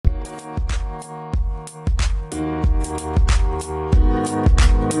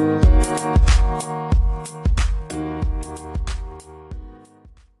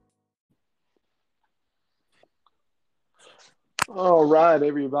right,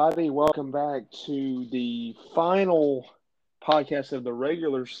 everybody. Welcome back to the final podcast of the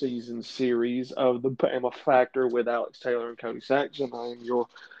regular season series of the Bama Factor with Alex Taylor and Cody Saxon. I am your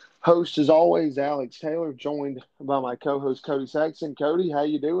host, as always, Alex Taylor, joined by my co-host Cody Saxon. Cody, how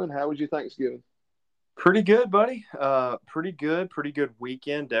you doing? How was your Thanksgiving? Pretty good, buddy. Pretty good. Pretty good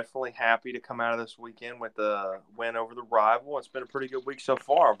weekend. Definitely happy to come out of this weekend with a win over the rival. It's been a pretty good week so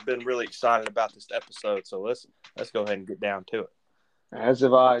far. I've been really excited about this episode. So let's go ahead and get down to it. As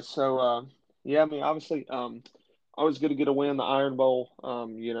have I. Obviously, always good to get a win. The Iron Bowl,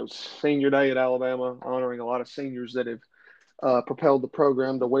 Senior Day at Alabama, honoring a lot of seniors that have propelled the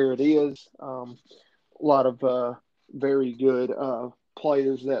program to where it is. A lot of very good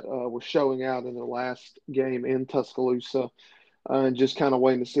players that were showing out in the last game in Tuscaloosa, and just kind of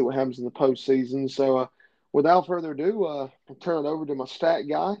waiting to see what happens in the postseason. Without further ado, I'll turn it over to my stat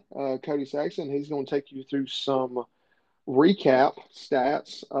guy, Cody Saxon. He's going to take you through some recap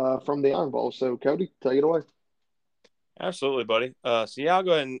stats from the Iron Bowl. So, Cody, take it away. Absolutely, buddy. I'll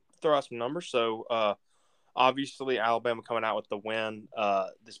go ahead and throw out some numbers. Obviously, Alabama coming out with the win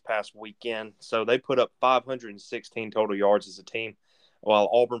this past weekend. So they put up 516 total yards as a team, while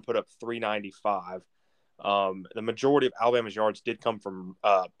Auburn put up 395. The majority of Alabama's yards did come from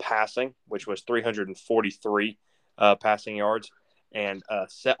passing, which was 343 passing yards, and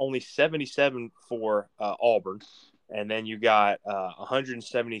only 77 for Auburn. And then you got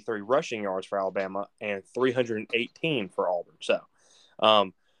 173 rushing yards for Alabama and 318 for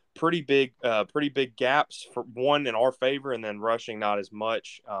Auburn. Pretty big gaps for one in our favor, and then rushing not as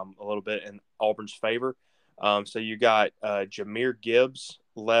much, a little bit in Auburn's favor. You got Jahmyr Gibbs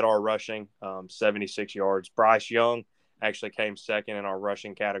led our rushing, 76 yards. Bryce Young actually came second in our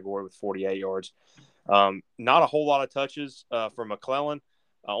rushing category with 48 yards. Not a whole lot of touches for McClellan,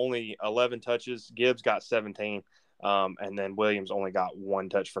 only 11 touches. Gibbs got 17. And then Williams only got 1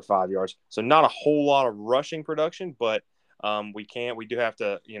 touch for 5 yards. So not a whole lot of rushing production, but we do have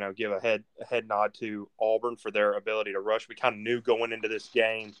to, give a head nod to Auburn for their ability to rush. We kind of knew going into this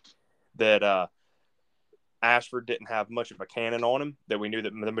game that Ashford didn't have much of a cannon on him, that we knew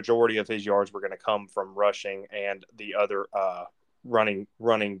that the majority of his yards were going to come from rushing and the other running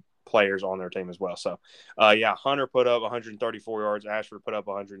players on their team as well. Hunter put up 134 yards, Ashford put up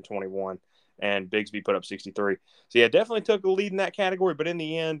 121, and Bigsby put up 63. Definitely took the lead in that category, but in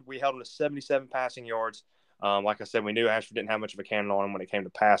the end, we held him to 77 passing yards. Like I said, we knew Ashford didn't have much of a cannon on him when it came to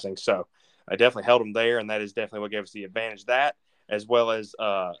passing, so I definitely held him there, and that is definitely what gave us the advantage. That, as well as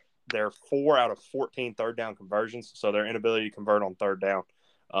their 4 out of 14 third down conversions, so their inability to convert on third down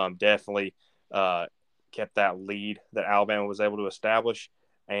definitely kept that lead that Alabama was able to establish.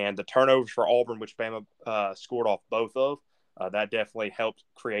 And the turnovers for Auburn, which Bama scored off both of, that definitely helped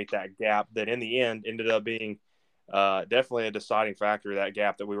create that gap that in the end ended up being definitely a deciding factor, that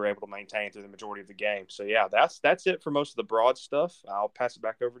gap that we were able to maintain through the majority of the game. That's it for most of the broad stuff. I'll pass it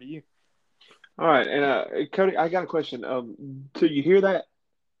back over to you. All right, and Cody, I got a question. Till you hear that?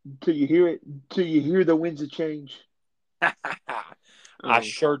 Till you hear it? Till you hear the winds of change? I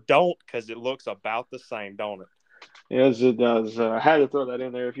sure don't, because it looks about the same, don't it? Yes, it does. I had to throw that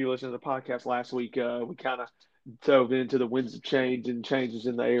in there. If you listened to the podcast last week, we kind of dove into the winds of change and changes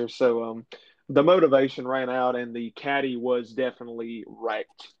in the air. So the motivation ran out, and the caddy was definitely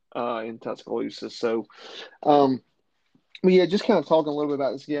wrecked in Tuscaloosa. Just kind of talking a little bit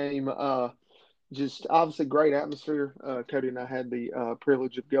about this game. Just obviously great atmosphere. Cody and I had the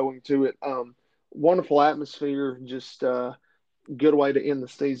privilege of going to it. Wonderful atmosphere. Just good way to end the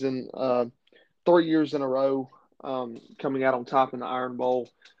season. 3 years in a row, coming out on top in the Iron Bowl.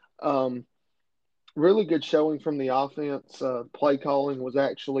 Really good showing from the offense. Play calling was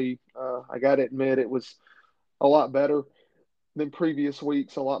actually, I got to admit, it was a lot better than previous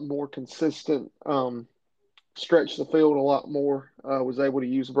weeks, a lot more consistent. Stretched the field a lot more. Was able to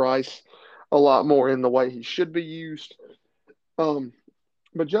use Bryce a lot more in the way he should be used.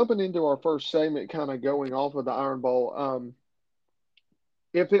 But jumping into our first segment, kind of going off of the Iron Bowl,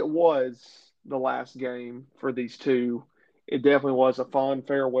 if it was the last game for these two, it definitely was a fond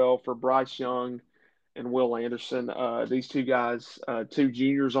farewell for Bryce Young and Will Anderson. These two guys, 2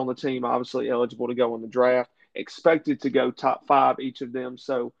 juniors on the team, obviously eligible to go in the draft, expected to go top 5, each of them.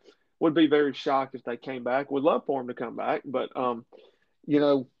 So would be very shocked if they came back. Would love for them to come back. But,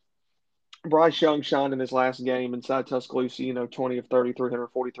 Bryce Young shined in his last game inside Tuscaloosa, 20 of 30,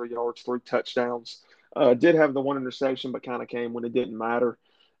 343 yards, 3 touchdowns. Did have the 1 interception, but kind of came when it didn't matter.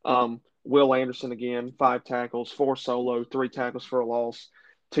 Will Anderson, again, 5 tackles, 4 solo, 3 tackles for a loss,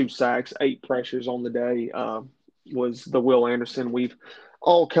 2 sacks, 8 pressures on the day, was the Will Anderson we've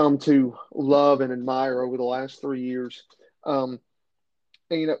all come to love and admire over the last 3 years.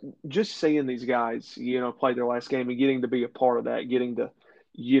 And, just seeing these guys, play their last game and getting to be a part of that, getting to,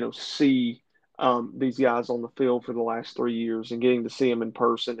 see these guys on the field for the last 3 years and getting to see them in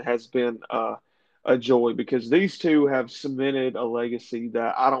person has been a joy because these two have cemented a legacy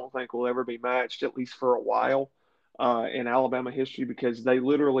that I don't think will ever be matched, at least for a while, in Alabama history because they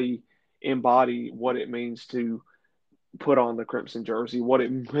literally embody what it means to put on the crimson jersey, what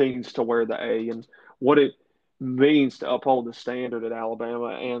it means to wear the A, and what it means to uphold the standard at Alabama.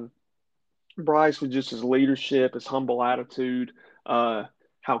 And Bryce, with just his leadership, his humble attitude, uh,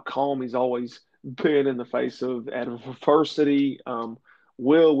 how calm he's always been in the face of adversity.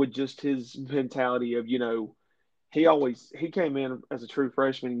 Will, with just his mentality of, he came in as a true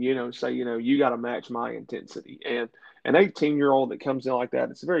freshman, say, you got to match my intensity. And an 18-year-old that comes in like that,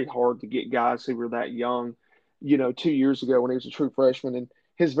 it's very hard to get guys who were that young, 2 years ago when he was a true freshman. And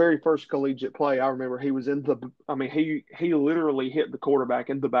his very first collegiate play, I remember he was he literally hit the quarterback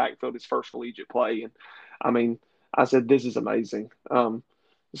in the backfield his first collegiate play. And I mean, I said, this is amazing.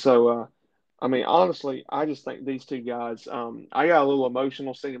 Honestly, I just think these two guys, I got a little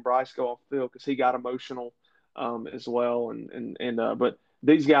emotional seeing Bryce go off the field because he got emotional as well. But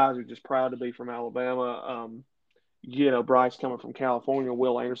these guys are just proud to be from Alabama. Bryce coming from California,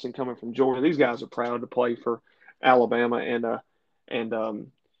 Will Anderson coming from Georgia. These guys are proud to play for Alabama.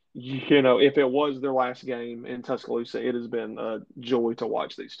 If it was their last game in Tuscaloosa, it has been a joy to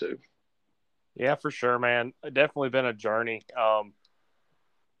watch these two. Yeah, for sure, man. Definitely been a journey.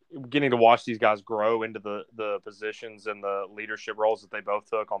 Getting to watch these guys grow into the positions and the leadership roles that they both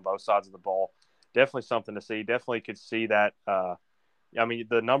took on both sides of the ball. Definitely something to see. Definitely could see that. The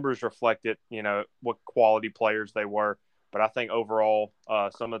numbers reflect it, what quality players they were. But I think overall,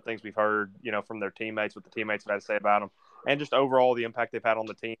 some of the things we've heard, from their teammates, what the teammates have had to say about them, and just overall the impact they've had on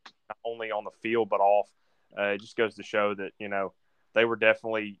the team, not only on the field but off, it just goes to show that, they were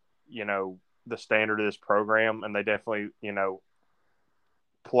definitely, the standard of this program, and they definitely,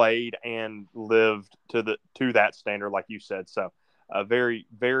 played and lived to that standard, like you said. So a very,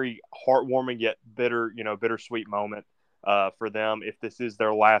 very heartwarming yet bittersweet moment for them. If this is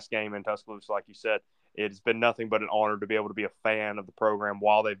their last game in Tuscaloosa, like you said, it's been nothing but an honor to be able to be a fan of the program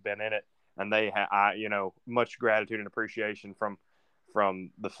while they've been in it. And they much gratitude and appreciation from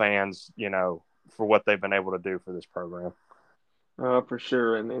the fans, for what they've been able to do for this program. For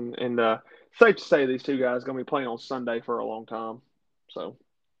sure. And safe to say these two guys are going to be playing on Sunday for a long time. So,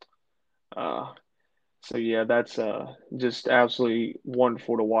 uh, yeah, that's just absolutely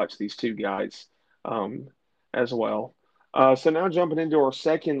wonderful to watch these two guys um, as well. So now jumping into our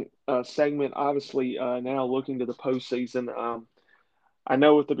second segment, obviously now looking to the postseason. I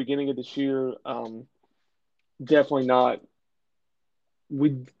know at the beginning of this year, definitely not.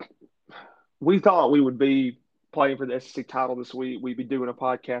 We we thought we would be playing for the SEC title this week. We'd be doing a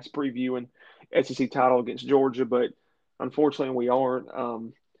podcast previewing SEC title against Georgia, but unfortunately we aren't.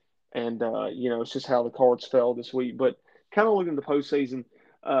 It's just how the cards fell this week. But kind of looking at the postseason,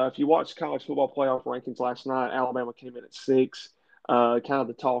 if you watched college football playoff rankings last night, Alabama came in at 6. Kind of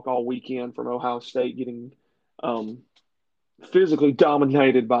the talk all weekend from Ohio State getting um, physically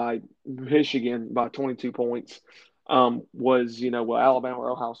dominated by Michigan by 22 points was, Alabama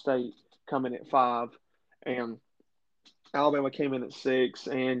or Ohio State coming at 5. And Alabama came in at 6.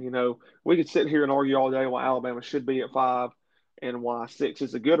 And, we could sit here and argue all day why Alabama should be at 5 and why 6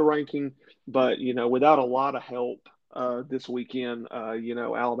 is a good ranking. But, without a lot of help this weekend,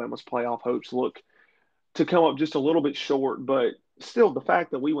 Alabama's playoff hopes look to come up just a little bit short. But still, the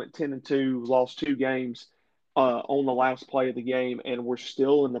fact that we went 10-2, lost 2 games on the last play of the game, and we're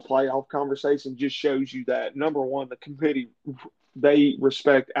still in the playoff conversation just shows you that, number one, the committee, they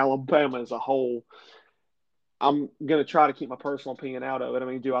respect Alabama as a whole. I'm going to try to keep my personal opinion out of it. I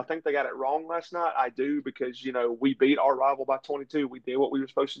mean, do I think they got it wrong last night? I do because, we beat our rival by 22. We did what we were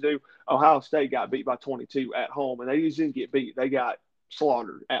supposed to do. Ohio State got beat by 22 at home, and they just didn't get beat. They got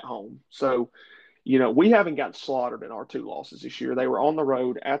slaughtered at home. So, we haven't got slaughtered in our 2 losses this year. They were on the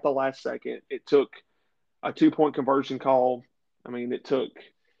road at the last second. It took a 2-point conversion call. I mean, it took,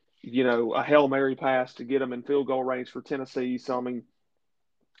 a Hail Mary pass to get them in field goal range for Tennessee. So, I mean,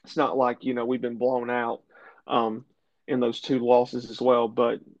 it's not like, we've been blown out in those 2 losses as well.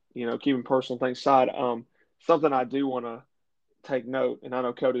 But, keeping personal things aside, something I do want to take note, and I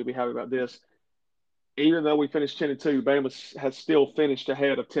know Cody will be happy about this. Even though we finished 10-2, Bama has still finished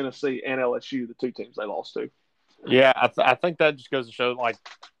ahead of Tennessee and LSU, the 2 teams they lost to. Yeah, I think that just goes to show, like,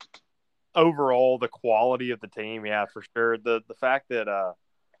 overall the quality of the team. Yeah, for sure. The fact that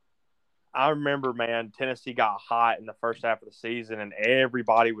I remember, man, Tennessee got hot in the first half of the season, and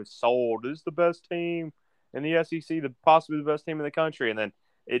everybody was sold. This is the best team. in the SEC, the possibly the best team in the country. And then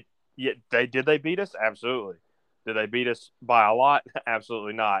they beat us? Absolutely. Did they beat us by a lot?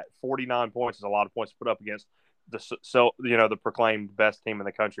 Absolutely not. 49 points is a lot of points to put up against the proclaimed best team in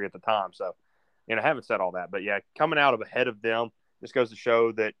the country at the time. So, I haven't said all that, but yeah, coming out of ahead of them just goes to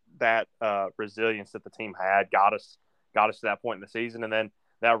show that resilience that the team had got us to that point in the season. And then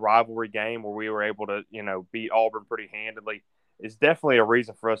that rivalry game where we were able to, beat Auburn pretty handily is definitely a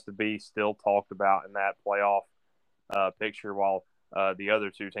reason for us to be still talked about in that playoff picture, while the other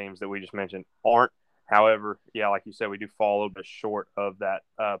two teams that we just mentioned aren't. However, yeah, like you said, we do fall a little bit short of that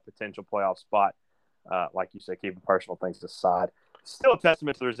potential playoff spot. Like you said, keeping personal things aside, still a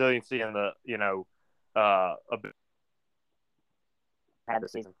testament to the resiliency and the ability had the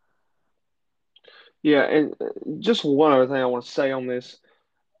season. Yeah, and just one other thing I want to say on this.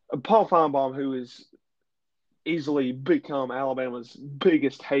 Paul Feinbaum, who has easily become Alabama's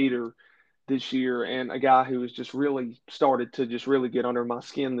biggest hater this year, and a guy who has just really started to just really get under my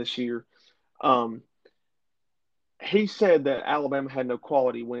skin this year. Um, he said that Alabama had no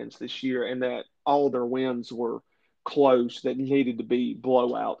quality wins this year and that all their wins were close, that needed to be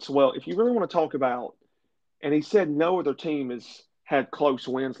blowouts. Well, if you really want to talk about, and he said no other team has had close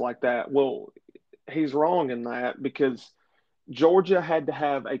wins like that. Well, he's wrong in that because Georgia had to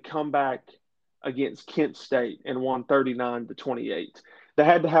have a comeback against Kent State and won 39-28. They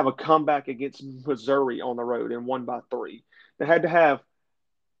had to have a comeback against Missouri on the road and won by 3. They had to have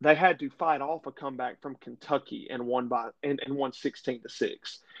they had to fight off a comeback from Kentucky and won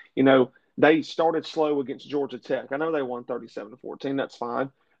 16-6. They started slow against Georgia Tech. I know they won 37-14. That's fine,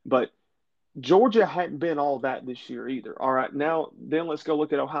 but Georgia hadn't been all that this year either. All right, now then let's go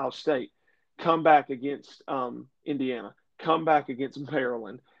look at Ohio State. Come back against Indiana. Come back against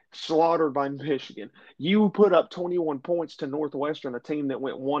Maryland. Slaughtered by Michigan. You put up 21 points to Northwestern, a team that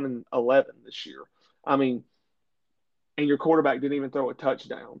went 1-11 this year. I mean, and your quarterback didn't even throw a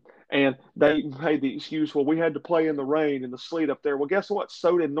touchdown. And they made the excuse, well, we had to play in the rain and the sleet up there. Well, guess what?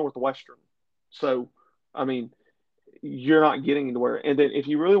 So did Northwestern. So, I mean, you're not getting anywhere. And then if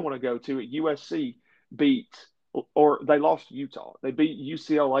you really want to go to it, USC beat or they lost to Utah. They beat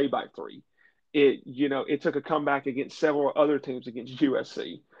UCLA by 3. It took a comeback against several other teams against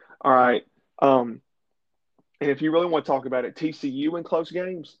USC. All right. And if you really want to talk about it, TCU in close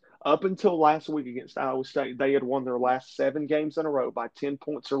games, up until last week against Iowa State, they had won their last 7 games in a row by 10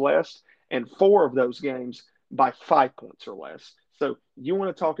 points or less, and 4 of those games by 5 points or less. So you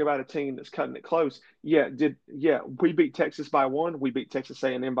want to talk about a team that's cutting it close? We beat Texas by 1. We beat Texas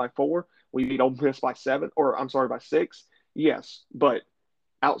A&M by 4. We beat Ole Miss by 7, or I'm sorry, by 6. Yes, but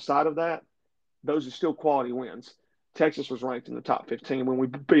outside of that, those are still quality wins. Texas was ranked in the top 15 when we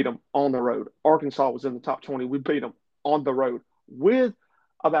beat them on the road. Arkansas was in the top 20. We beat them on the road with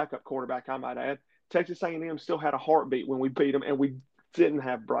a backup quarterback, I might add. Texas A&M still had a heartbeat when we beat them, and we didn't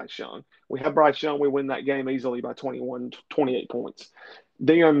have Bryce Young. We had Bryce Young. We win that game easily by 21, 28 points.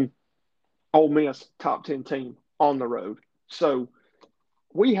 Then Ole Miss, top 10 team on the road. So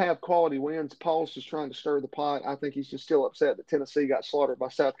we have quality wins. Paul's just trying to stir the pot. I think he's just still upset that Tennessee got slaughtered by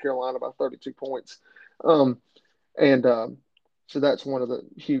South Carolina by 32 points. And so that's one of the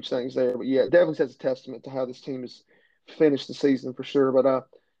huge things there. But yeah, it definitely says a testament to how this team has finished the season for sure. But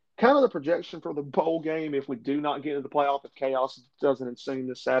kind of the projection for the bowl game, if we do not get into the playoff, if chaos doesn't ensue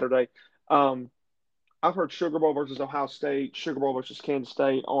this Saturday. I've heard Sugar Bowl versus Ohio State, Sugar Bowl versus Kansas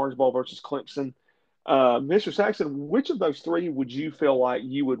State, Orange Bowl versus Clemson. Mr. Saxon, which of those 3 would you feel like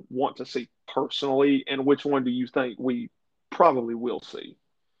you would want to see personally, and which one do you think we probably will see?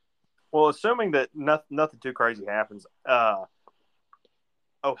 Well, assuming that nothing too crazy happens,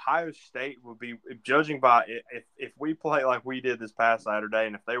 Ohio State would be, judging by if we play like we did this past Saturday,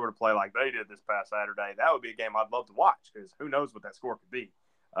 and if they were to play like they did this past Saturday, that would be a game I'd love to watch, because who knows what that score could be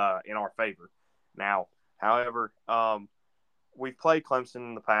in our favor. Now, however, we've played Clemson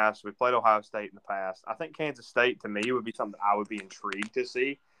in the past. We've played Ohio State in the past. I think Kansas State, to me, would be something I would be intrigued to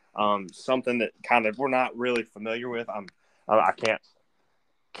see. Something that kind of we're not really familiar with. I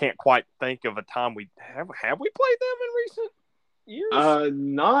can't quite think of a time we have we played them in recent years.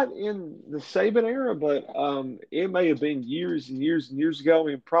 Not in the Saban era, but it may have been years and years and years ago. I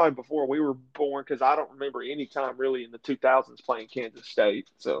mean, probably before we were born, because I don't remember any time really in the 2000s playing Kansas State.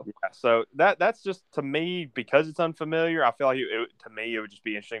 So yeah, so that's just, to me, because it's unfamiliar. I feel like to me it would just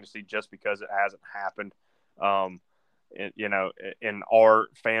be interesting to see, just because it hasn't happened, in our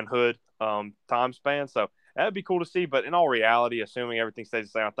fanhood time span. So that'd be cool to see. But in all reality, assuming everything stays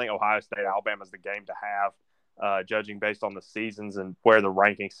the same, I think Ohio State, Alabama is the game to have. Judging based on the seasons and where the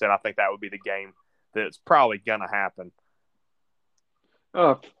rankings sit, I think that would be the game that's probably going to happen.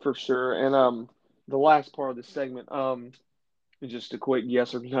 for sure. And the last part of this segment, just a quick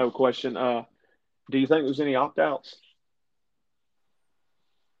yes or no question. Do you think there's any opt outs?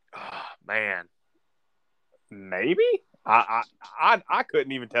 Man, maybe. I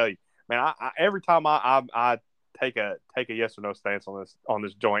couldn't even tell you, man. Every time I take a yes or no stance on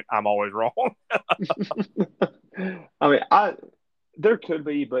this joint, I'm always wrong. I mean, there could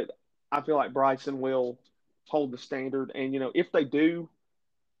be, but I feel like Bryson will hold the standard. And if they do,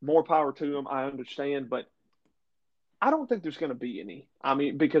 more power to them. I understand, but I don't think there's going to be any. I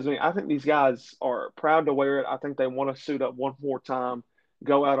mean, because I think these guys are proud to wear it. I think they want to suit up one more time,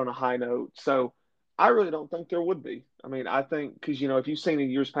 go out on a high note. So I really don't think there would be. I mean, I think because if you've seen in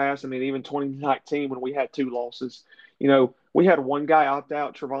years past, I mean, even 2019 when we had two losses, we had one guy opt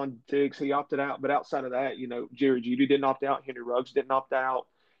out, Trevon Diggs, he opted out. But outside of that, Jerry Jeudy didn't opt out, Henry Ruggs didn't opt out.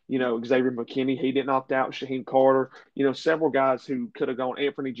 Xavier McKinney, he didn't opt out. Shaheem Carter, several guys who could have gone.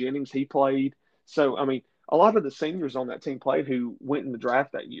 Anthony Jennings, he played. So, I mean, a lot of the seniors on that team played who went in the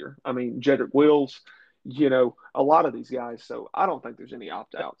draft that year. I mean, Jedrick Wills, a lot of these guys. So I don't think there's any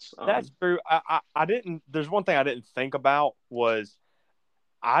opt outs. That's true. I didn't. There's one thing I didn't think about was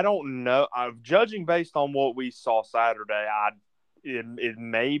I don't know. Judging based on what we saw Saturday, it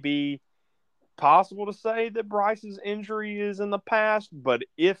may be possible to say that Bryce's injury is in the past, but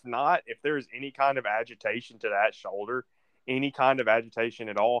if not, if there is any kind of agitation to that shoulder, any kind of agitation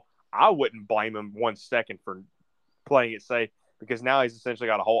at all, I wouldn't blame him 1 second for playing it safe because now he's essentially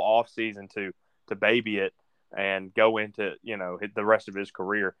got a whole off season to baby it and go into the rest of his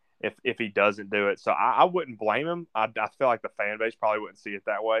career if he doesn't do it. So I wouldn't blame him. I feel like the fan base probably wouldn't see it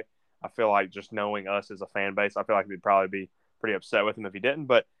that way. I feel like just knowing us as a fan base, I feel like we'd probably be pretty upset with him if he didn't.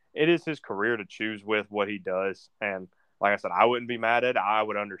 But it is his career to choose with what he does. And like I said, I wouldn't be mad at it. I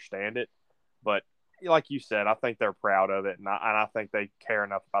would understand it. But like you said, I think they're proud of it. And I think they care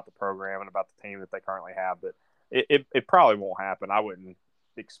enough about the program and about the team that they currently have that it probably won't happen. I wouldn't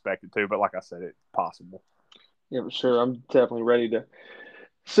expect it to. But like I said, it's possible. Yeah, for sure. I'm definitely ready to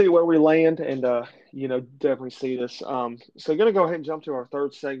see where we land and definitely see this. So going to go ahead and jump to our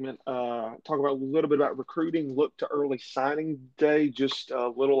third segment. Talk about a little bit about recruiting. Look to early signing day, just a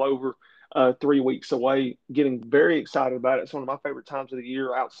little over 3 weeks away. Getting very excited about it. It's one of my favorite times of the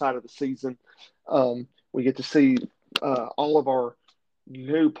year outside of the season. We get to see all of our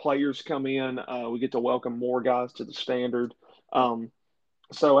new players come in. We get to welcome more guys to the standard.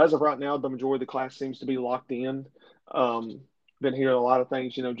 So as of right now, the majority of the class seems to be locked in. Been hearing a lot of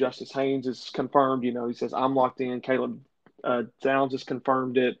things. Justice Haynes is confirmed. He says I'm locked in. Caleb Downs has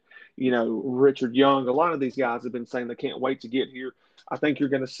confirmed it. Richard Young. A lot of these guys have been saying they can't wait to get here. I think you're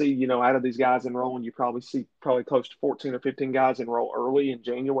going to see, out of these guys enrolling, you probably see close to 14 or 15 guys enroll early in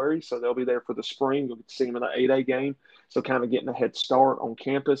January. So they'll be there for the spring. You'll get to see them in the 8A game. So kind of getting a head start on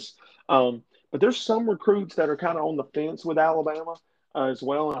campus. But there's some recruits that are kind of on the fence with Alabama. As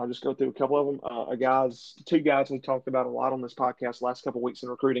well, and I'll just go through a couple of them. Two guys we talked about a lot on this podcast last couple of weeks in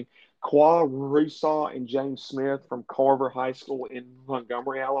recruiting: Qua Rusaw and James Smith from Carver High School in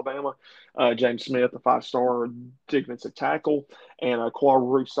Montgomery, Alabama. James Smith, a 5-star defensive tackle, and Qua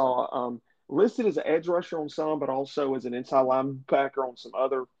Rusaw listed as an edge rusher on some, but also as an inside linebacker on some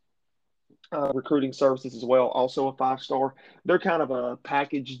other recruiting services as well, also a 5-star. They're kind of a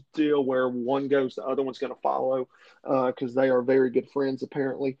package deal where one goes, the other one's going to follow because they are very good friends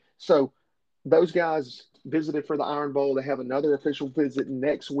apparently. So those guys visited for the Iron Bowl. They have another official visit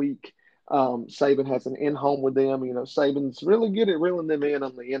next week. Saban has an in-home with them. Saban's really good at reeling them in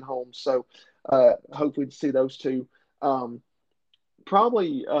on the in-home. So hopefully to see those two.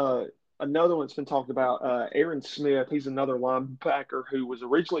 Probably another one that's been talked about, Aaron Smith. He's another linebacker who was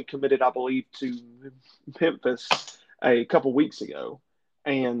originally committed, I believe, to Memphis a couple weeks ago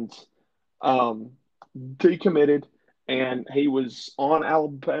and decommitted. And he was on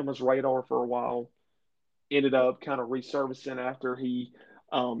Alabama's radar for a while, ended up kind of resurfacing after he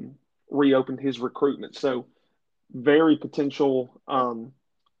reopened his recruitment. So very potential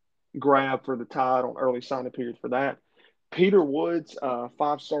grab for the Tide on early signing period for that. Peter Woods,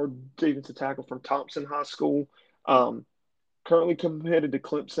 5-star defensive tackle from Thompson High School, currently committed to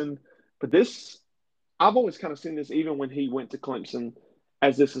Clemson. But I've always kind of seen this even when he went to Clemson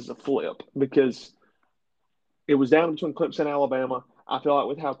as this is a flip because it was down between Clemson and Alabama. I feel like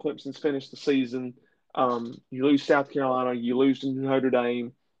with how Clemson's finished the season, you lose South Carolina, you lose to Notre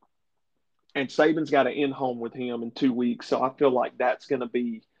Dame, and Saban's got an in-home with him in 2 weeks. So I feel like that's going to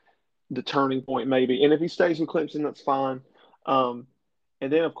be the turning point maybe. And if he stays with Clemson, that's fine. And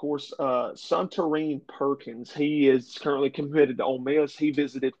then, of course, Suntarine Perkins. He is currently committed to Ole Miss. He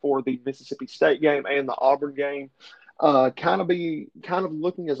visited for the Mississippi State game and the Auburn game. Kind of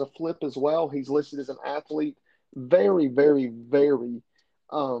looking as a flip as well. He's listed as an athlete, very, very, very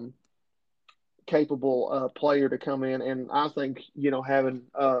um, capable player to come in, and I think having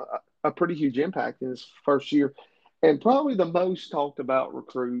a pretty huge impact in his first year, and probably the most talked about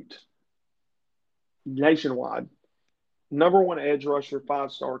recruit nationwide. Number one edge rusher,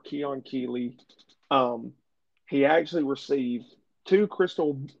 5-star Keon Keeley. Um, he actually received two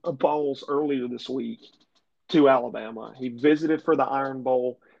crystal balls earlier this week to Alabama. He visited for the Iron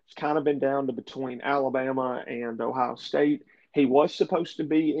Bowl. It's kind of been down to between Alabama and Ohio State. He was supposed to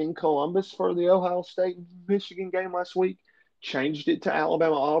be in Columbus for the Ohio State Michigan game last week. Changed it to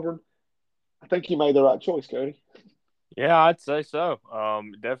Alabama Auburn. I think he made the right choice, Cody. Yeah, I'd say so.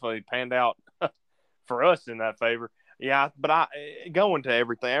 Definitely panned out for us in that favor. Yeah, but I going to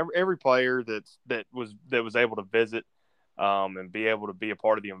everything, every player that was able to visit, and be able to be a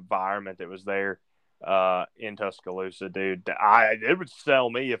part of the environment that was there, in Tuscaloosa, dude. It would sell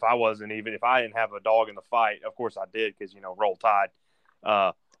me if I wasn't even if I didn't have a dog in the fight. Of course, I did because roll tide.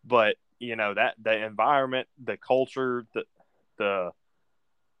 But that the environment, the culture, the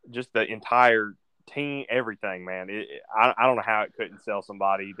just the entire team, everything, man. I don't know how it couldn't sell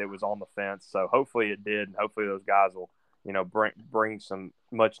somebody that was on the fence. So hopefully it did, and hopefully those guys will, bring some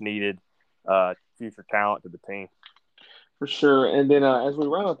much needed future talent to the team. For sure. And then as we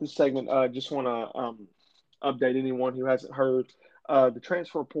round out this segment, just want to update anyone who hasn't heard. The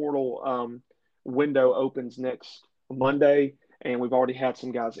transfer portal window opens next Monday, and we've already had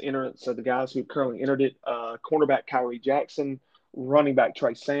some guys enter it. So the guys who currently entered it, cornerback Kyrie Jackson, running back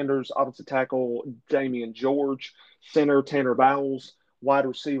Trey Sanders, offensive tackle Damian George, center Tanner Bowles, wide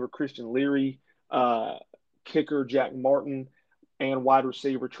receiver Christian Leary, kicker Jack Martin, and wide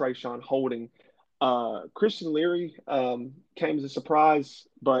receiver Trayshawn Holding. Christian Leary came as a surprise,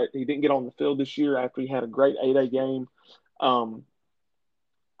 but he didn't get on the field this year after he had a great 8A game. Um,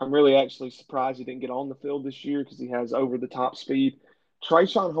 I'm really actually surprised he didn't get on the field this year because he has over the top speed.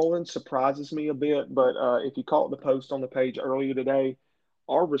 Trayshawn Holland surprises me a bit, but if you caught the post on the page earlier today,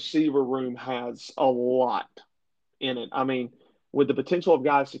 our receiver room has a lot in it. I mean, with the potential of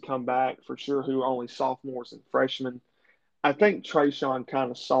guys to come back for sure who are only sophomores and freshmen, I think Trayshawn kind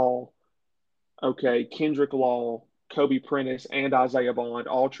of saw okay, Kendrick Law, Kobe Prentice, and Isaiah Bond,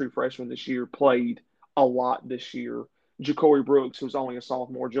 all true freshmen this year, played a lot this year. Ja'Cory Brooks was only a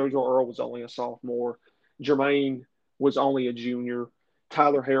sophomore. JoJo Earl was only a sophomore. Jermaine was only a junior.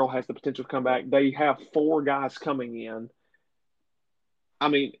 Tyler Harrell has the potential to come back. They have four guys coming in. I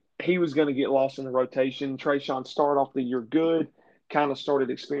mean, he was going to get lost in the rotation. Trayshawn started off the year good, kind of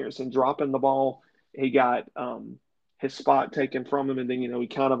started experiencing dropping the ball. He got his spot taken from him, and then he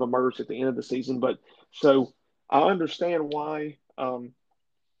kind of emerged at the end of the season. But so I understand why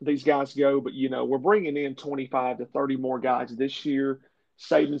these guys go, but we're bringing in 25 to 30 more guys this year.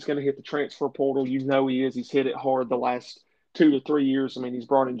 Saban's going to hit the transfer portal. He is. He's hit it hard the last 2 to 3 years. I mean, he's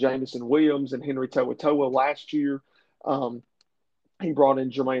brought in Jamison Williams and Henry To'oTo'o last year. He brought in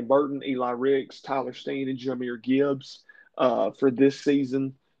Jermaine Burton, Eli Ricks, Tyler Steen, and Jameer Gibbs for this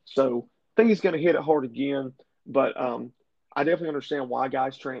season. So I think he's going to hit it hard again. But I definitely understand why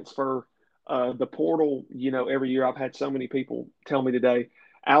guys transfer. The portal, every year I've had so many people tell me today,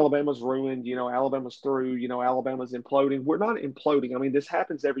 Alabama's ruined, Alabama's through, Alabama's imploding. We're not imploding. I mean, this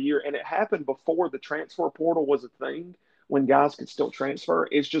happens every year, and it happened before the transfer portal was a thing when guys could still transfer.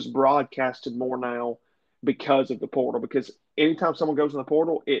 It's just broadcasted more now because of the portal. Because anytime someone goes in the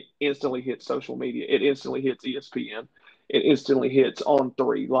portal, it instantly hits social media. It instantly hits ESPN. It instantly hits On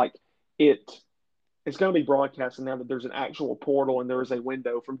Three. Like it's going to be broadcasted now that there's an actual portal and there is a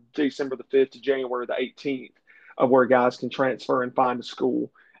window from December the 5th to January the 18th of where guys can transfer and find a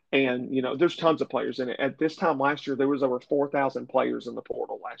school. And, there's tons of players in it. At this time last year, there was over 4,000 players in the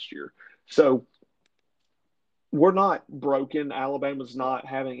portal last year. So we're not broken. Alabama's not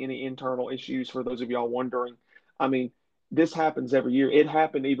having any internal issues for those of y'all wondering. I mean, this happens every year. It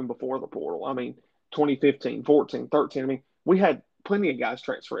happened even before the portal. I mean, 2015, 14, 13. I mean, we had plenty of guys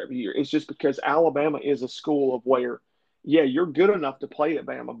transfer every year. It's just because Alabama is a school of where, yeah, you're good enough to play at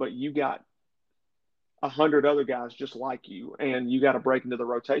Bama, but you got 100 other guys just like you, and you got to break into the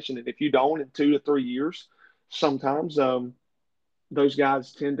rotation. And if you don't in 2 to 3 years, sometimes those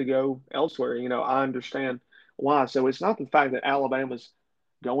guys tend to go elsewhere. I understand why. So it's not the fact that Alabama's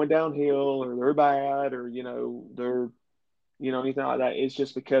going downhill or they're bad or, they're, anything like that. It's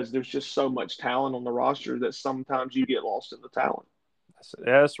just because there's just so much talent on the roster that sometimes you get lost in the talent.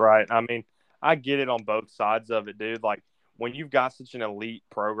 That's right. I mean, I get it on both sides of it, dude. Like when you've got such an elite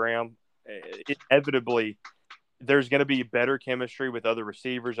program, inevitably there's going to be better chemistry with other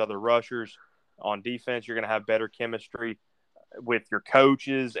receivers, other rushers. on defense. You're going to have better chemistry with your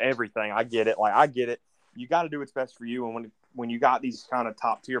coaches, everything. I get it. I get it. You got to do what's best for you. And when you got these kind of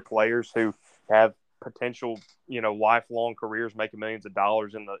top tier players who have potential, lifelong careers making millions of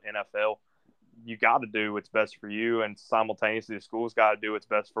dollars in the NFL, you got to do what's best for you. And simultaneously, the school's got to do what's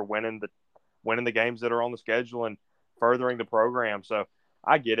best for winning the games that are on the schedule and furthering the program. So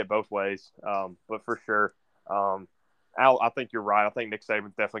I get it both ways. But for sure, Al, I think you're right. I think Nick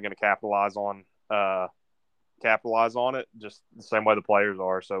Saban's definitely going to capitalize on it, just the same way the players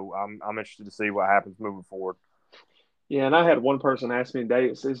are. So I'm interested to see what happens moving forward. Yeah, and I had one person ask me today,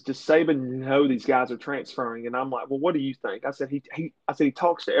 it says, does Saban know these guys are transferring? And I'm like, well, what do you think? I said he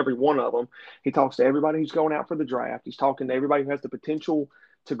talks to every one of them. He talks to everybody who's going out for the draft. He's talking to everybody who has the potential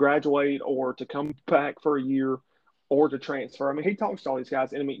to graduate or to come back for a year or to transfer. I mean, he talks to all these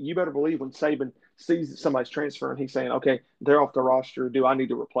guys. And I mean, you better believe when Saban sees that somebody's transferring, he's saying, okay, they're off the roster. Do I need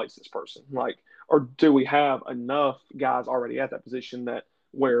to replace this person? Or do we have enough guys already at that position that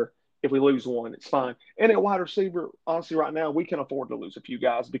where if we lose one, it's fine. And at wide receiver, honestly, right now, we can afford to lose a few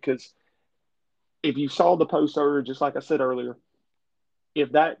guys because if you saw the post earlier, just like I said earlier,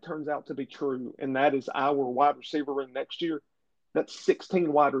 if that turns out to be true and that is our wide receiver room next year, that's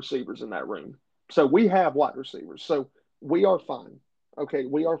 16 wide receivers in that room. So we have wide receivers. So we are fine. Okay,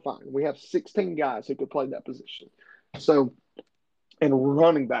 we are fine. We have 16 guys who could play that position. So, and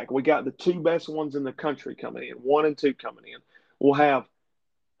running back, we got the two best ones in the country coming in, 1 and 2 coming in. We'll have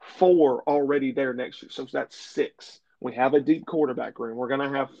 4 already there next year. So that's 6. We have a deep quarterback room. We're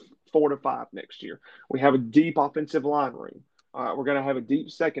going to have 4 to 5 next year. We have a deep offensive line room. We're going to have a deep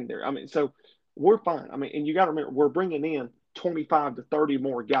secondary. I mean, so we're fine. I mean, and you got to remember, we're bringing in 25 to 30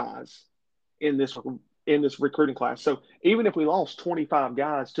 more guys in this recruiting class. So even if we lost 25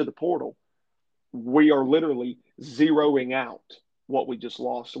 guys to the portal, we are literally zeroing out what we just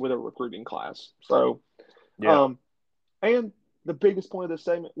lost with a recruiting class. So, Yeah. And the biggest point of this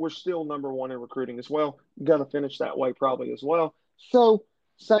segment, we're still number 1 in recruiting as well. Going to finish that way probably as well. So,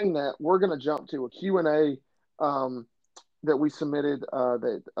 saying that, we're going to jump to a Q&A that we submitted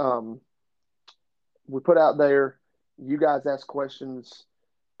that we put out there. You guys asked questions.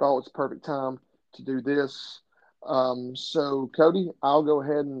 Thought it was perfect time to do this. So, Cody, I'll go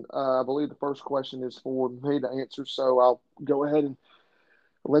ahead and I believe the first question is for me to answer. So, I'll go ahead and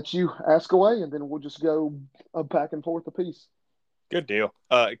let you ask away, and then we'll just go back and forth a piece. Good deal.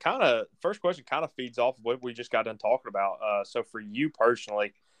 First question kind of feeds off of what we just got done talking about. So for you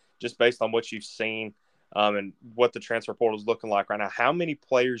personally, just based on what you've seen and what the transfer portal is looking like right now, how many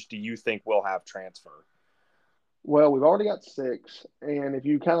players do you think will have transfer? Well, we've already got 6, and if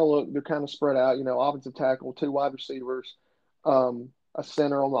you kind of look, they're kind of spread out. Offensive tackle, 2 wide receivers, a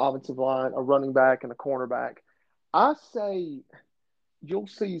center on the offensive line, a running back, and a cornerback. I say you'll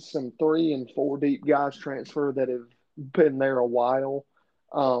see some 3 and 4 deep guys transfer that have been there a while.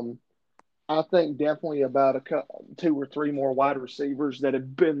 I think definitely about 2 or 3 more wide receivers that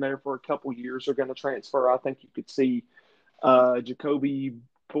have been there for a couple years are going to transfer. I think you could see Jacoby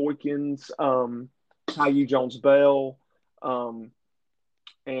Boykins, Caillou Jones-Bell, and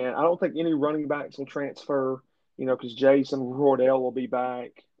I don't think any running backs will transfer, because Jason Roydell will be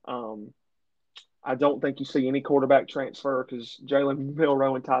back. I don't think you see any quarterback transfer because Jalen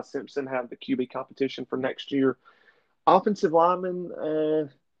Milroe and Ty Simpson have the QB competition for next year. Offensive linemen,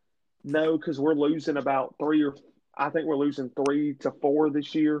 no, because we're losing about 3 or I think we're losing 3 to 4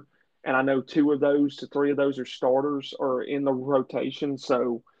 this year, and I know 2 of those to 3 of those are starters or in the rotation.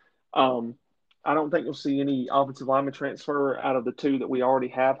 So, I don't think you'll see any offensive lineman transfer out of the 2 that we already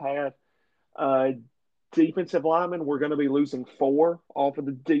have had. Defensive linemen, we're going to be losing 4 off of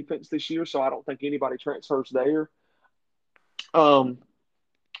the defense this year, so I don't think anybody transfers there. You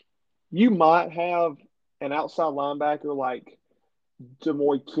might have an outside linebacker like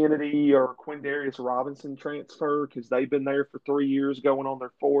Demoy Kennedy or Quindarius Robinson transfer because they've been there for 3 years, going on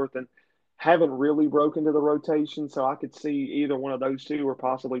their 4th, and haven't really broken to the rotation. So I could see either one of those 2 or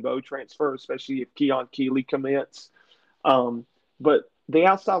possibly both transfer, especially if Keon Keeley commits. But the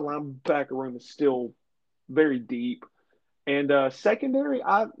outside linebacker room is still very deep. And secondary,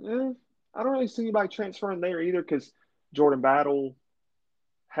 I don't really see anybody transferring there either because Jordan Battle,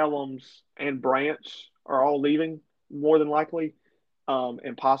 Helms, and Branch are all leaving more than likely,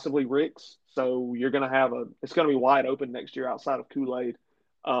 and possibly Ricks. So you're going to have it's going to be wide open next year outside of Kool-Aid.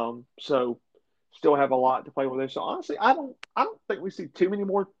 So still have a lot to play with there. So honestly, I don't think we see too many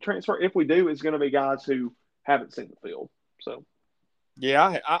more transfer. If we do, it's going to be guys who haven't seen the field. So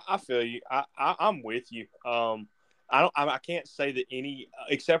yeah, I feel you. I'm with you. I can't say that any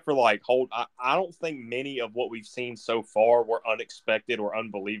except for like hold. I don't think many of what we've seen so far were unexpected or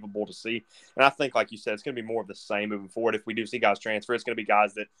unbelievable to see. And I think, like you said, it's going to be more of the same moving forward. If we do see guys transfer, it's going to be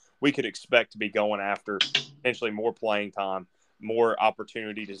guys that we could expect to be going after potentially more playing time, more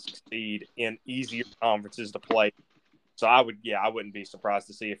opportunity to succeed in easier conferences to play. So I wouldn't be surprised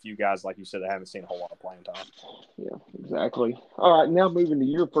to see a few guys, like you said, that haven't seen a whole lot of playing time. Yeah, exactly. All right, now moving to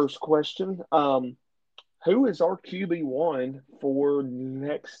your first question. Who is our QB1 for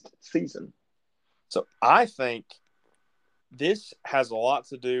next season? So I think this has a lot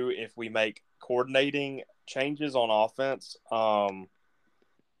to do if we make coordinating changes on offense.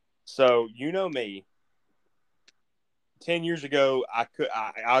 So you know me, 10 years ago,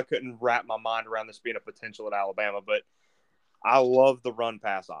 I couldn't wrap my mind around this being a potential at Alabama, but I love the run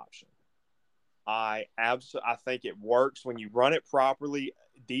pass option. I think it works when you run it properly.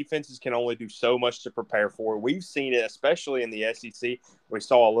 Defenses can only do so much to prepare for it. We've seen it, especially in the SEC. We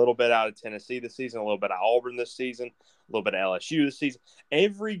saw a little bit out of Tennessee this season, a little bit of Auburn this season, a little bit of LSU this season.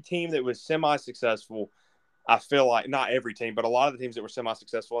 Every team that was semi-successful, I feel like not every team, but a lot of the teams that were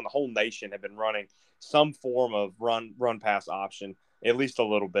semi-successful in the whole nation have been running some form of run pass option, at least a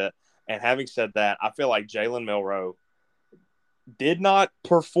little bit. And having said that, I feel like Jalen Milroe did not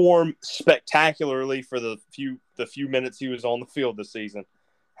perform spectacularly for the few minutes he was on the field this season.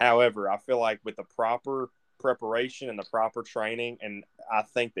 However, I feel like with the proper preparation and the proper training, and I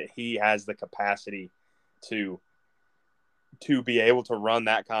think that he has the capacity to be able to run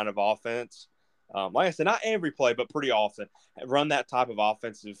that kind of offense. Like I said, not every play, but pretty often run that type of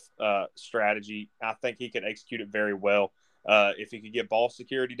offensive strategy. I think he could execute it very well if he could get ball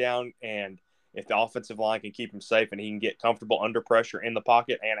security down, and if the offensive line can keep him safe and he can get comfortable under pressure in the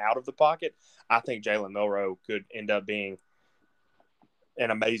pocket and out of the pocket. I think Jalen Milroe could end up being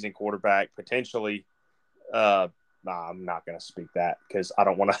an amazing quarterback, potentially. I'm not going to speak that because I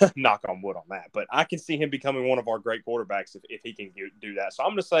don't want to knock on wood on that. But I can see him becoming one of our great quarterbacks if he can do that. So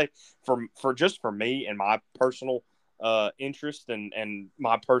I'm going to say for me and my personal interest and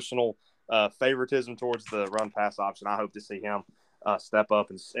my personal favoritism towards the run pass option, I hope to see him step up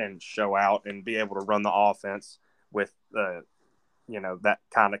and show out and be able to run the offense with that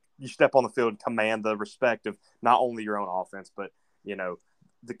kind of you step on the field and command the respect of not only your own offense, but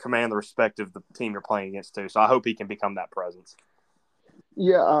the command the respect of the team you're playing against too. So I hope he can become that presence.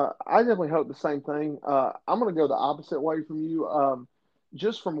 Yeah, I definitely hope the same thing. I'm going to go the opposite way from you.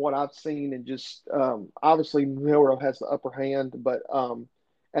 Just from what I've seen, and just obviously Milroe has the upper hand, but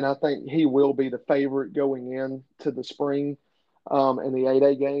and I think he will be the favorite going in to the spring in the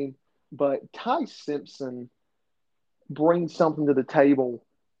 8A game. But Ty Simpson brings something to the table.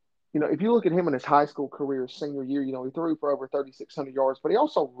 If you look at him in his high school career, senior year, he threw for over 3,600 yards, but he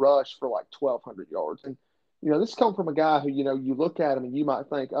also rushed for like 1,200 yards. And, this comes from a guy who, you look at him and you might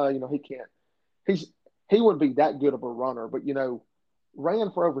think, he can't, he wouldn't be that good of a runner, but,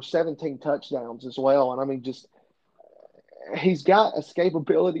 ran for over 17 touchdowns as well. And I mean, just, he's got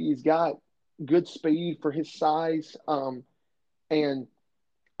escapability. He's got good speed for his size. And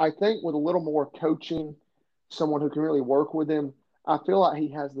I think with a little more coaching, someone who can really work with him, I feel like he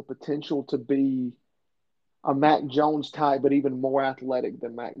has the potential to be a Mac Jones type, but even more athletic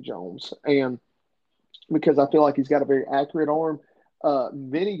than Mac Jones. And because I feel like he's got a very accurate arm,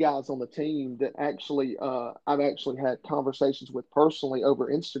 many guys on the team that actually I've actually had conversations with personally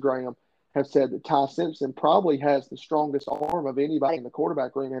over Instagram have said that Ty Simpson probably has the strongest arm of anybody in the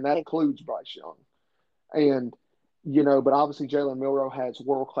quarterback room, and that includes Bryce Young. And, but obviously Jalen Milroe has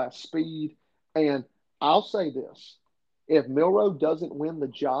world-class speed. And I'll say this. If Milroe doesn't win the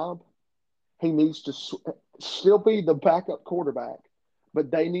job, he needs to still be the backup quarterback,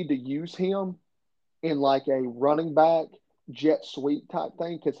 but they need to use him in like a running back jet sweep type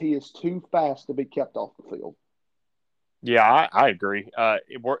thing because he is too fast to be kept off the field. Yeah, I agree.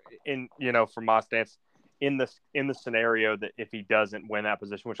 From my stance, in the scenario that if he doesn't win that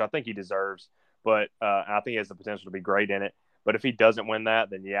position, which I think he deserves, but I think he has the potential to be great in it. But if he doesn't win that,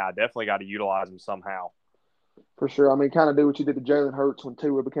 then yeah, I definitely got to utilize him somehow. For sure. I mean, kind of do what you did to Jalen Hurts when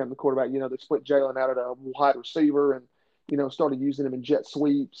Tua became the quarterback. They split Jalen out at a wide receiver and, started using him in jet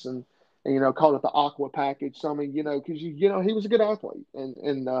sweeps and called it the Aqua package. So, I mean, because, he was a good athlete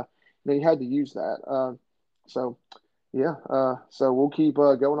and he had to use that. So we'll keep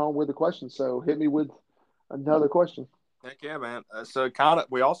going on with the questions. So hit me with another question. Heck yeah, man.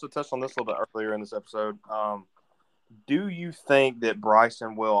 We also touched on this a little bit earlier in this episode. Do you think that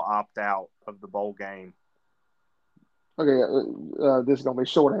Bryson will opt out of the bowl game? Okay, this is going to be a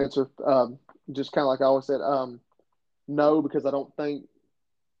short answer. Just kind of like I always said, no, because I don't think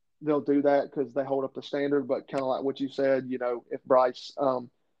they'll do that because they hold up the standard. But kind of like what you said, if Bryce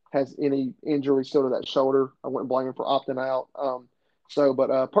has any injury still to that shoulder, I wouldn't blame him for opting out.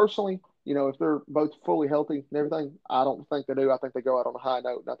 But personally, if they're both fully healthy and everything, I don't think they do. I think they go out on a high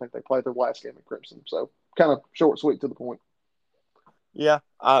note, and I think they play their last game in Crimson. So kind of short, sweet, to the point. Yeah,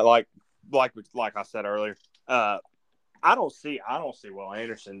 I like I said earlier. I don't see Will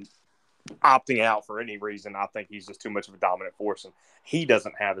Anderson opting out for any reason. I think he's just too much of a dominant force, and he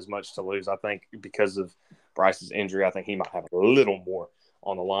doesn't have as much to lose. I think because of Bryce's injury, I think he might have a little more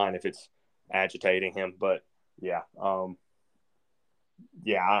on the line if it's agitating him. But yeah, I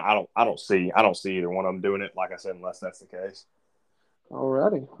don't see either one of them doing it. Like I said, unless that's the case.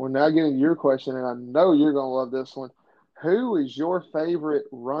 Alrighty, we're now getting to your question, and I know you're going to love this one. Who is your favorite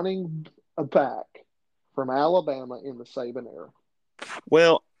running back from Alabama in the Saban era?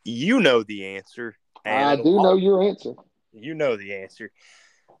 Well, you know the answer. I do know your answer. You know the answer.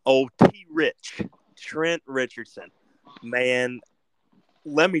 Old T. Rich, Trent Richardson. Man,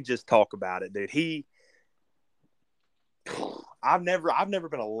 let me just talk about it, dude. I've never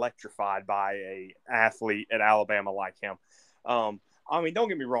been electrified by a athlete at Alabama like him. I mean, don't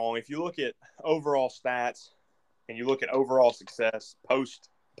get me wrong. If you look at overall stats and you look at overall success post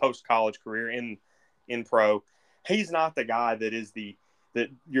college career in pro, he's not the guy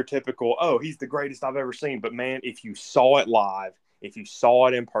that your typical, oh, he's the greatest I've ever seen. But man, if you saw it live, if you saw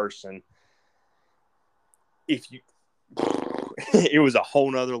it in person, it was a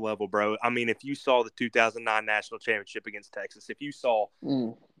whole nother level, bro. I mean, if you saw the 2009 national championship against Texas, if you saw,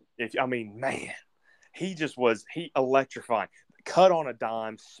 man, he electrifying. Cut on a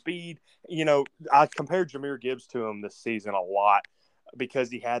dime, speed. I compared Jahmyr Gibbs to him this season a lot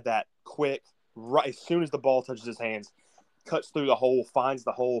because he had that quick, right as soon as the ball touches his hands, cuts through the hole, finds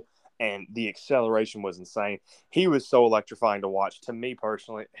the hole, and the acceleration was insane. He was so electrifying to watch. To me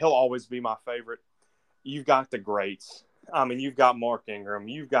personally, he'll always be my favorite. You've got the greats. I mean, you've got Mark Ingram,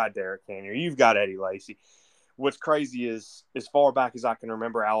 you've got Derrick Henry, you've got Eddie Lacy. What's crazy is, as far back as I can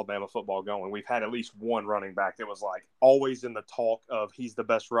remember Alabama football going, we've had at least one running back that was like always in the talk of he's the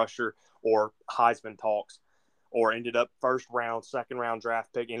best rusher or Heisman talks, or ended up first round, second round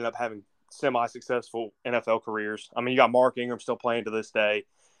draft pick, ended up having semi-successful NFL careers. I mean, you got Mark Ingram still playing to this day.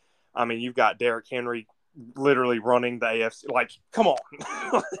 I mean, you've got Derrick Henry literally running the AFC. Like, come on.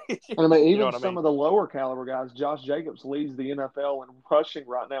 And I mean, even some of the lower caliber guys, Josh Jacobs leads the NFL in rushing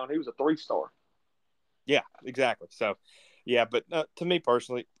right now, and he was a 3-star. Yeah, exactly. So, yeah, but to me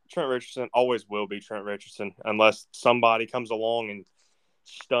personally, Trent Richardson always will be Trent Richardson unless somebody comes along and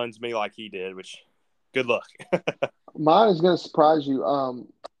stuns me like he did, which good luck. Mine is going to surprise you.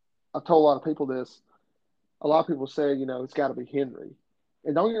 I've told a lot of people this. A lot of people say, it's got to be Henry.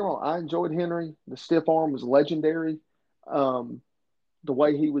 And don't get me wrong, I enjoyed Henry. The stiff arm was legendary. The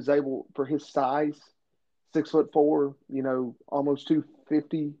way he was able, for his size, 6'4", almost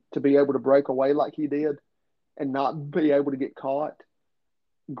 250, to be able to break away like he did and not be able to get caught.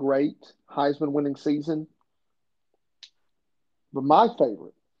 Great Heisman winning season. But my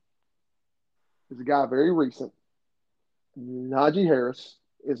favorite is a guy very recent. Najee Harris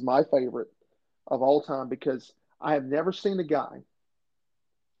is my favorite of all time because I have never seen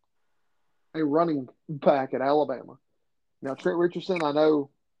a running back at Alabama. Now, Trent Richardson, I know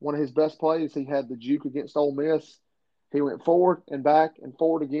one of his best plays, he had the juke against Ole Miss. He went forward and back and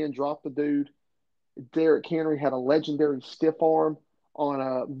forward again, dropped the dude. Derrick Henry had a legendary stiff arm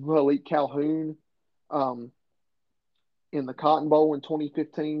on Malik Calhoun in the Cotton Bowl in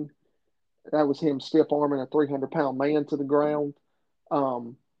 2015. That was him stiff arming a 300-pound man to the ground.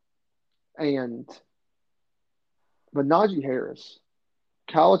 But Najee Harris,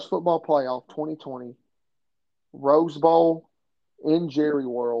 college football playoff 2020, Rose Bowl in Jerry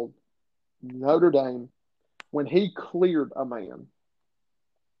World, Notre Dame, when he cleared a man.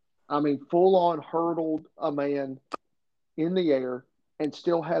 I mean, full on hurdled a man in the air and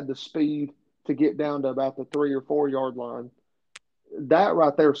still had the speed to get down to about the 3 or 4 yard line. That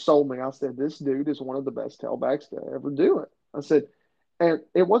right there sold me. I said, this dude is one of the best tailbacks to ever do it. I said, and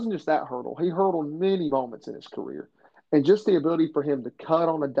it wasn't just that hurdle. He hurdled many moments in his career. And just the ability for him to cut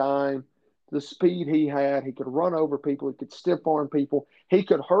on a dime, the speed he had, he could run over people, he could stiff arm people, he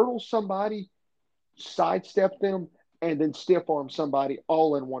could hurdle somebody, sidestep them, and then stiff arm somebody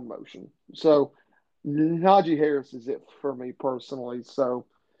all in one motion. So Najee Harris is it for me personally. So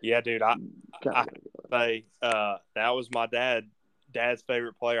yeah, dude, I say that was my dad's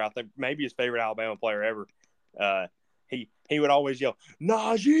favorite player. I think maybe his favorite Alabama player ever. He would always yell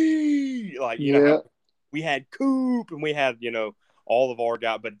Najee, like how we had Coop and we had all of our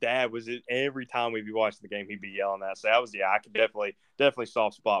guys. But Dad was it every time we'd be watching the game, he'd be yelling that. So that was I could definitely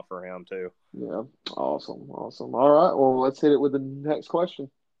soft spot for him too. Yeah, awesome. All right, well, let's hit it with the next question.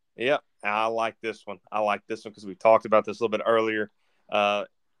 Yeah, I like this one. Because we talked about this a little bit earlier,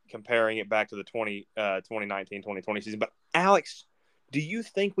 comparing it back to the 2019-2020 season. But Alex, do you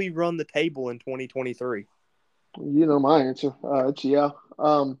think we run the table in 2023? You know my answer. It's yeah.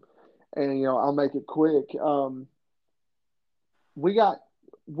 And I'll make it quick. We got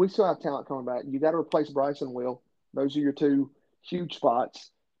we still have talent coming back. You got to replace Bryce and Will. Those are your two huge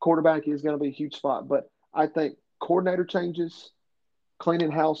spots. Quarterback is going to be a huge spot, but I think coordinator changes,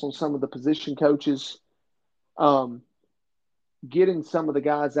 cleaning house on some of the position coaches, um, getting some of the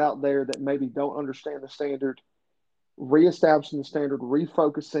guys out there that maybe don't understand the standard, reestablishing the standard,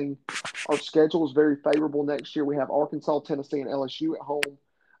 refocusing. Our schedule is very favorable next year. We have Arkansas, Tennessee, and LSU at home.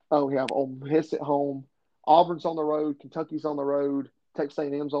 We have Ole Miss at home. Auburn's on the road. Kentucky's on the road. Texas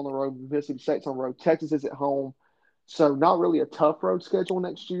A&M's on the road. Mississippi State's on the road. Texas is at home. So not really a tough road schedule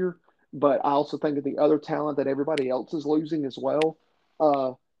next year. But I also think that the other talent that everybody else is losing as well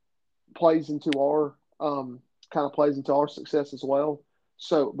uh, plays into our plays into our success as well.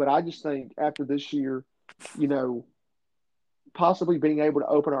 So, but I just think after this year, you know, possibly being able to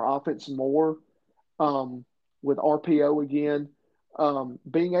open our offense more um, with RPO again,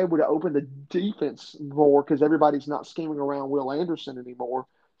 being able to open the defense more because everybody's not scheming around Will Anderson anymore.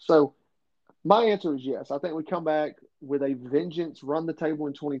 So my answer is yes. I think we come back with a vengeance, run the table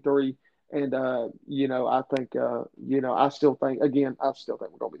in 23. And, I think, I still think we're going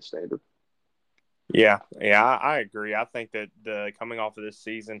to be the standard. Yeah, I agree. I think that coming off of this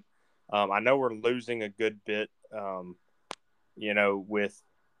season, I know we're losing a good bit, with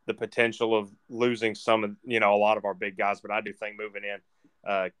the potential of losing some of, a lot of our big guys. But I do think moving in,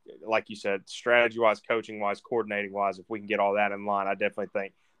 like you said, strategy-wise, coaching-wise, coordinating-wise, if we can get all that in line, I definitely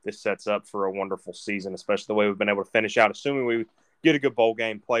think this sets up for a wonderful season, especially the way we've been able to finish out. Assuming we get a good bowl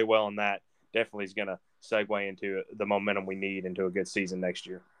game, play well in that, definitely is going to segue into the momentum we need into a good season next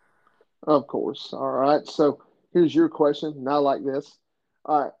year. Of course. All right. So here's your question. And I like this.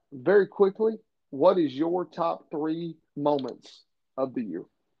 All right. Very quickly, what is your top three moments of the year?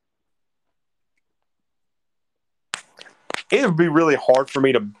 It would be really hard for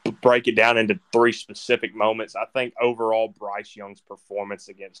me to break it down into three specific moments. I think overall Bryce Young's performance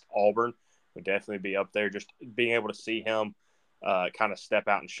against Auburn would definitely be up there. Just being able to see him kind of step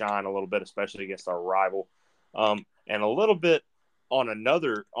out and shine a little bit, especially against our rival. And a little bit on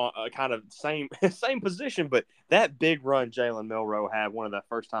another kind of same position, but that big run Jalen Milroe had one of the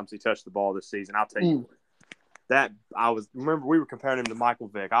first times he touched the ball this season. I'll tell you that remember we were comparing him to Michael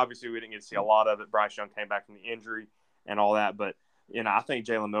Vick. Obviously, we didn't get to see a lot of it. Bryce Young came back from the injury and all that, but I think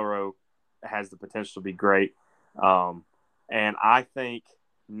Jalen Milroe has the potential to be great. And I think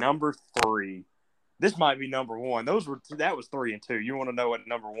number three, this might be number one. That was 3 and 2. You want to know what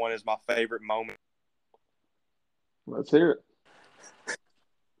number one is? My favorite moment. Let's hear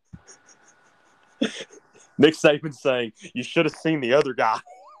it. Nick Saban saying, "You should have seen the other guy."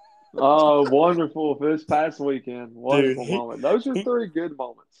 Oh, wonderful this past weekend. Wonderful moment. Those are 3 good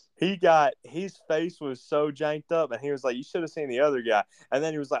moments. His face was so janked up, and he was like, "You should have seen the other guy." And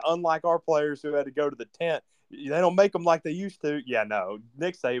then he was like, "Unlike our players who had to go to the tent, they don't make them like they used to." Yeah, no,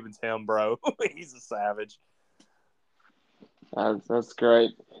 Nick Saban's him, bro. He's a savage. That's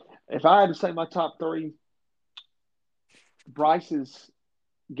great. If I had to say my top 3, Bryce's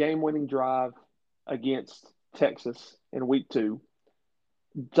game-winning drive against Texas in week 2,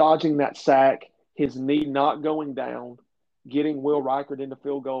 dodging that sack, his knee not going down, getting Will Reichert into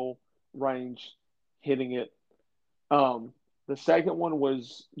field goal range, hitting it. The second one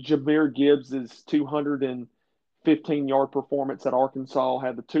was Jahmyr Gibbs' 215-yard performance at Arkansas,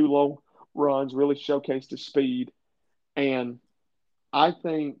 had the 2 long runs, really showcased his speed. And I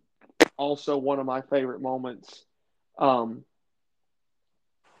think also one of my favorite moments,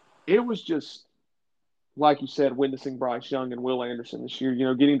 it was just, like you said, witnessing Bryce Young and Will Anderson this year,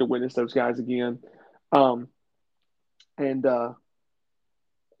 getting to witness those guys again. But yeah,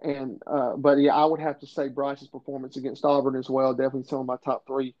 I would have to say Bryce's performance against Auburn as well. Definitely some of my top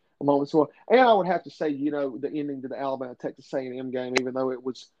 3 moments. Well, and I would have to say, the ending to the Alabama Texas A&M game, even though it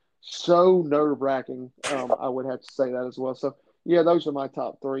was so nerve wracking, I would have to say that as well. So yeah, those are my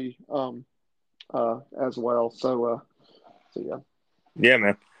top 3 as well. So yeah. Yeah,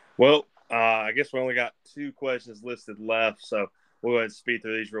 man. Well, I guess we only got 2 questions listed left, so we'll go ahead and speed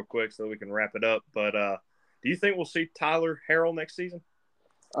through these real quick so we can wrap it up. But do you think we'll see Tyler Harrell next season?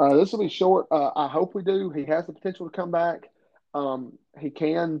 This will be short. I hope we do. He has the potential to come back. He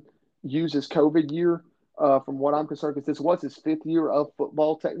can use his COVID year from what I'm concerned, because this was his 5th year of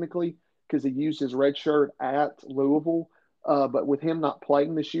football technically, because he used his red shirt at Louisville. But with him not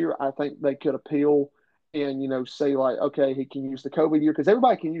playing this year, I think they could appeal and say like, okay, he can use the COVID year because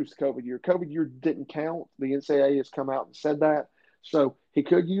everybody can use the COVID year. COVID year didn't count. The NCAA has come out and said that, so he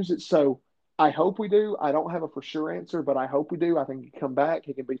could use it. So I hope we do. I don't have a for sure answer, but I hope we do. I think he can come back.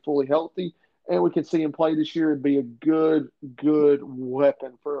 He can be fully healthy, and we can see him play this year and be a good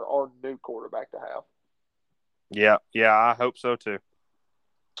weapon for our new quarterback to have. Yeah, I hope so too.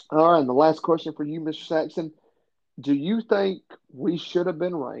 All right, and the last question for you, Mr. Saxon. Do you think we should have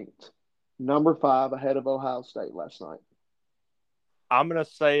been ranked number 5 ahead of Ohio State last night? I'm going to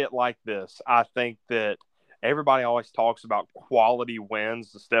say it like this. I think that everybody always talks about quality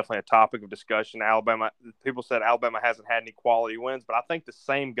wins. It's definitely a topic of discussion. People said Alabama hasn't had any quality wins, but I think the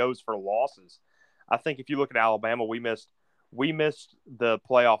same goes for losses. I think if you look at Alabama, we missed the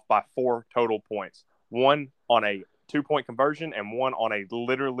playoff by 4 total points. One on a 2-point conversion and one on a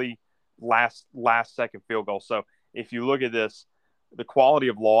literally last second field goal. So if you look at this, the quality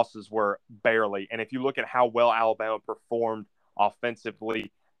of losses were barely. And if you look at how well Alabama performed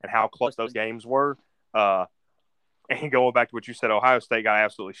offensively and how close those games were, and going back to what you said, Ohio State got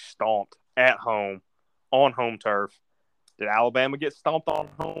absolutely stomped at home on home turf. Did Alabama get stomped on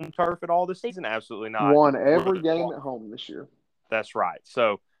home turf at all this season? Absolutely not. Won every game at home this year. That's right.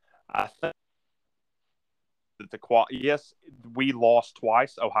 So I think that yes, we lost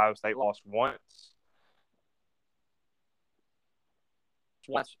twice. Ohio State lost once.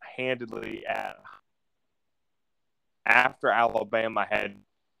 Handedly after Alabama had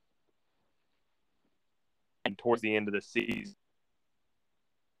and towards the end of the season.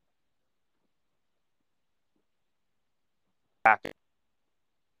 Back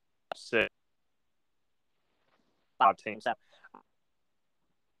 5 teams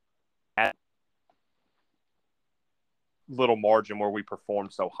at little margin where we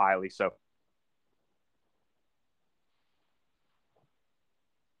performed so highly. So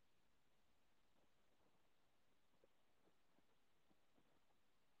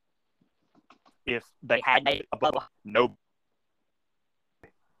if they had made above no.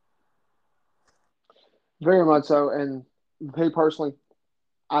 Very much so. And me personally,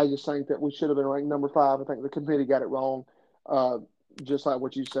 I just think that we should have been ranked number 5. I think the committee got it wrong, just like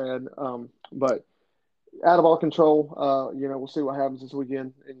what you said. But out of our control, we'll see what happens this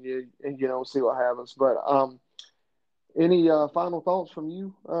weekend, and we'll see what happens. But any final thoughts from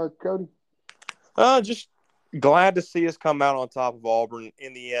you, Cody? Just glad to see us come out on top of Auburn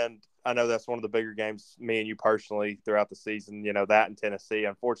in the end. I know that's one of the bigger games, me and you personally, throughout the season, that in Tennessee.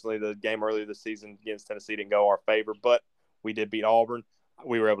 Unfortunately, the game earlier this season against Tennessee didn't go our favor, but we did beat Auburn.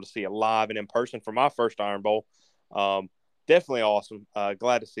 We were able to see it live and in person for my first Iron Bowl. Definitely awesome.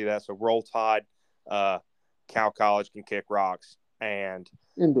 Glad to see that. So Roll Tide, Cal College can kick rocks. And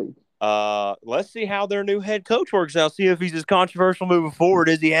indeed. Let's see how their new head coach works out. See if he's as controversial moving forward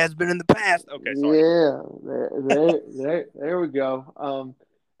as he has been in the past. Okay, sorry. Yeah, there we go.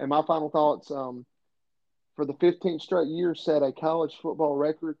 And my final thoughts, for the 15th straight year, set a college football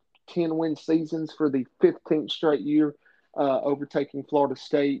record, 10-win seasons for the 15th straight year, overtaking Florida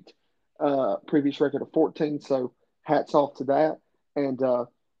State, previous record of 14. So hats off to that. And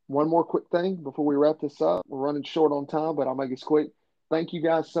one more quick thing before we wrap this up. We're running short on time, but I'll make this quick. Thank you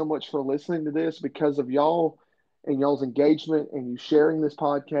guys so much for listening to this. Because of y'all and y'all's engagement and you sharing this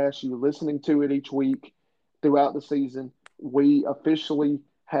podcast, you listening to it each week throughout the season, we officially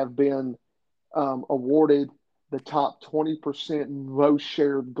have been awarded the top 20% most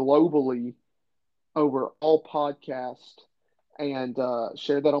shared globally over all podcasts, and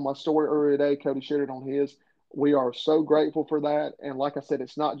shared that on my story earlier today. Cody shared it on his. We are so grateful for that. And like I said,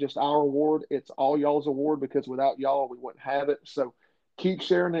 it's not just our award, it's all y'all's award, because without y'all, we wouldn't have it. So keep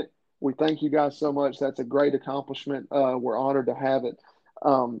sharing it. We thank you guys so much. That's a great accomplishment. We're honored to have it.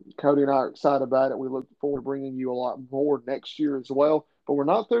 Cody and I are excited about it. We look forward to bringing you a lot more next year as well. But we're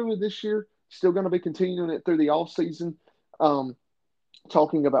not through with this year. Still going to be continuing it through the off season.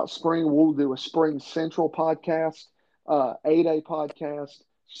 Talking about spring, we'll do a Spring Central podcast, 8A podcast,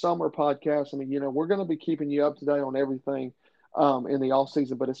 summer podcast. I mean, we're going to be keeping you up to date on everything in the off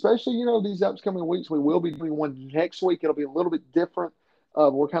season. But especially, these upcoming weeks, we will be doing one next week. It'll be a little bit different.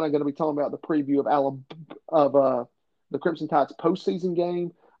 We're kind of going to be talking about the preview of the Crimson Tide's postseason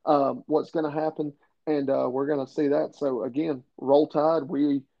game, what's going to happen, and we're going to see that. So, again, Roll Tide,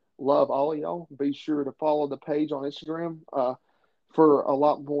 we love all of y'all. Be sure to follow the page on Instagram for a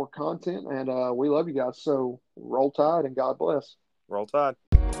lot more content, and we love you guys. So, Roll Tide, and God bless. Roll Tide.